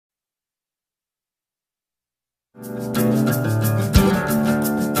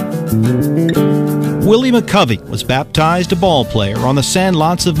Willie McCovey was baptized a ball player on the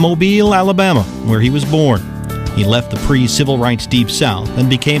sandlots of Mobile, Alabama, where he was born. He left the pre-civil rights Deep South and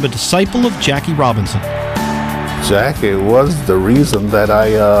became a disciple of Jackie Robinson. Jackie was the reason that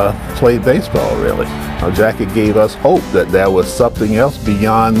I played baseball, really. Jackie gave us hope that there was something else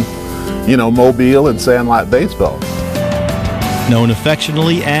beyond, Mobile and sandlot baseball. Known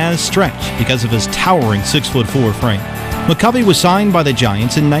affectionately as Stretch because of his towering 6'4" frame, McCovey was signed by the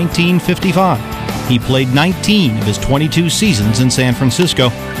Giants in 1955. He played 19 of his 22 seasons in San Francisco,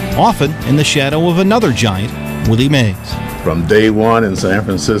 often in the shadow of another Giant, Willie Mays. From day one in San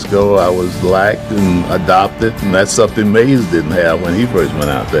Francisco, I was liked and adopted, and that's something Mays didn't have when he first went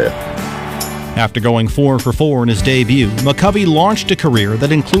out there. After going 4 for 4 in his debut, McCovey launched a career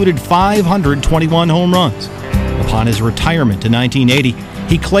that included 521 home runs. Upon his retirement in 1980,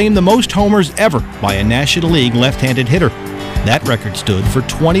 he claimed the most homers ever by a National League left-handed hitter. That record stood for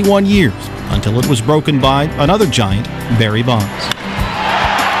 21 years until it was broken by another Giant, Barry Bonds.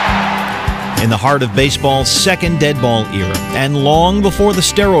 In the heart of baseball's second dead ball era, and long before the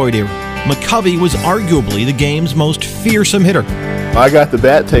steroid era, McCovey was arguably the game's most fearsome hitter. I got the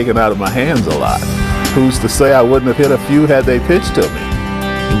bat taken out of my hands a lot. Who's to say I wouldn't have hit a few had they pitched to me?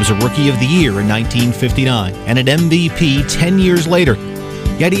 He was a Rookie of the Year in 1959 and an MVP 10 years later.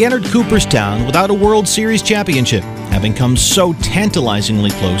 Yet he entered Cooperstown without a World Series championship, having come so tantalizingly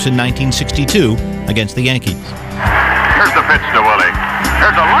close in 1962 against the Yankees. Here's the pitch to Willie.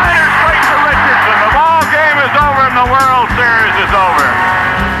 Here's a liner straight to Richardson. The ball game is over and the World Series is over.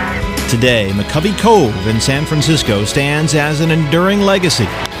 Today, McCovey Cove in San Francisco stands as an enduring legacy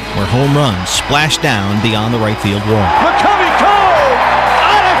where home runs splash down beyond the right field wall. McCovey Cove!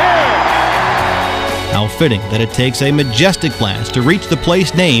 Out of here! How fitting that it takes a majestic blast to reach the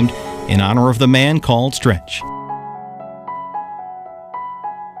place named in honor of the man called Stretch.